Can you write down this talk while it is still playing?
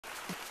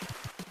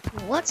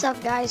What's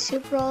up guys,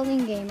 Super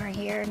Rolling Gamer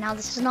here. Now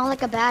this is not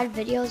like a bad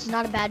video, it's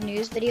not a bad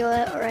news video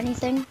or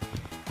anything.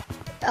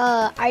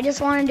 I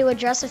just wanted to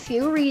address a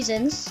few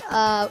reasons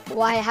why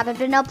I haven't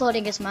been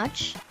uploading as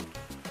much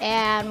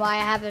and why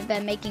I haven't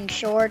been making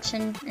shorts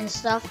and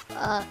stuff.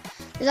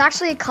 There's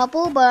actually a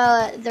couple,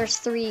 but there's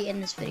three in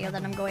this video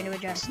that I'm going to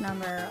address.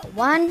 Number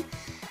one,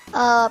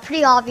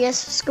 pretty obvious,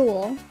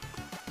 school.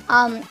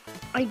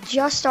 I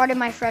just started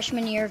my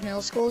freshman year of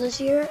middle school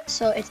this year,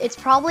 so it's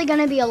probably going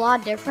to be a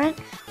lot different,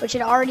 which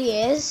it already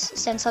is,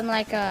 since I'm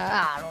like,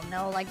 I don't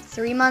know, like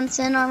 3 months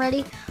in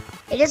already.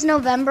 It is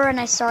November, and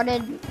I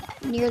started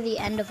near the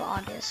end of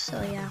August, so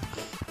yeah.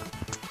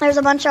 There's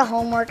a bunch of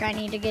homework I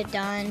need to get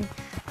done,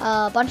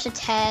 a bunch of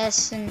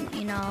tests, and,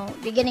 you know,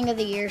 beginning of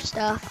the year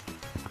stuff.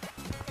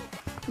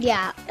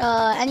 Yeah,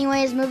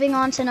 anyways, moving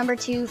on to number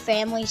two,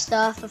 family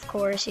stuff, of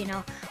course, you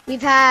know.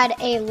 We've had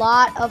a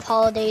lot of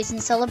holidays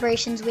and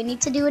celebrations we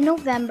need to do in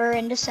November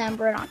and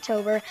December and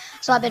October,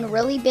 so I've been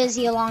really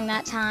busy along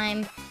that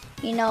time,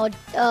 you know,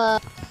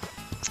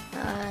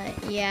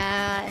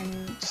 yeah,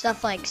 and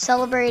stuff like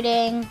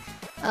celebrating,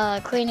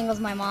 cleaning with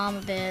my mom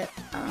a bit.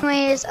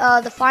 Anyways,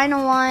 the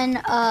final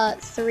one,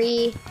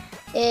 3,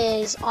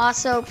 is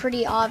also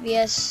pretty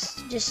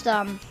obvious, just,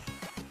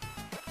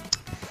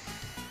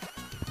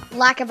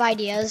 lack of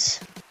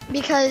ideas,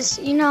 because,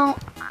 you know,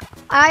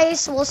 I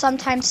will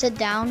sometimes sit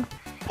down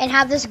and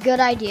have this good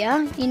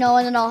idea, you know,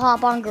 and then I'll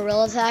hop on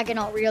Gorilla Tag and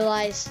I'll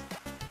realize,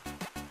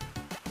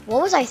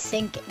 what was I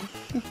thinking?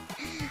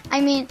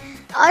 I mean,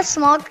 us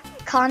small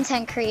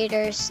content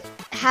creators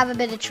have a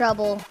bit of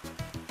trouble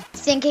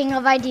thinking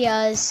of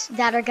ideas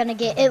that are gonna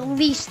get at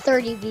least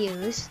 30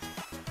 views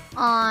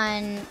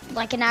on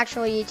like an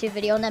actual YouTube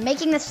video, and then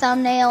making the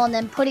thumbnail and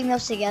then putting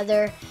those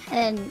together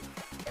and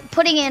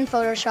putting it in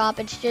Photoshop.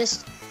 It's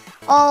just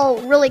all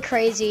really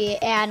crazy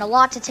and a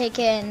lot to take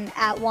in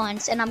at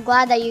once, and I'm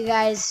glad that you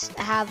guys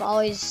have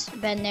always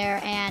been there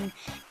and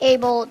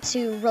able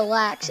to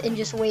relax and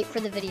just wait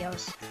for the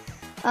videos.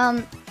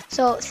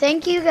 So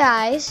thank you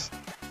guys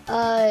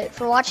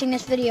for watching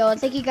this video, and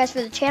thank you guys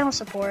for the channel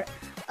support.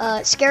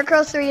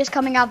 Scarecrow 3 is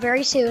coming out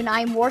very soon.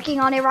 I'm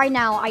working on it right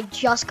now. I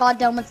just got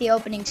done with the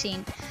opening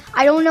scene.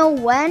 I don't know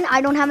when.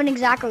 I don't have an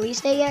exact release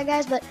date yet,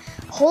 guys, but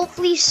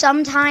hopefully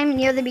sometime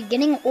near the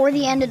beginning or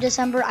the end of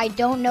December. I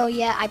don't know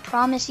yet. I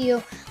promise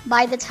you,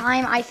 by the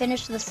time I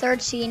finish the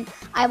third scene,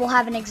 I will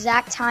have an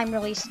exact time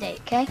release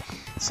date, okay?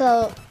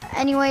 So,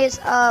 anyways,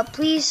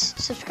 please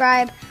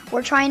subscribe.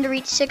 We're trying to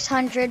reach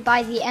 600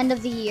 by the end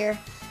of the year.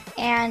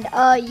 And,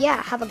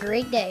 yeah, have a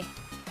great day.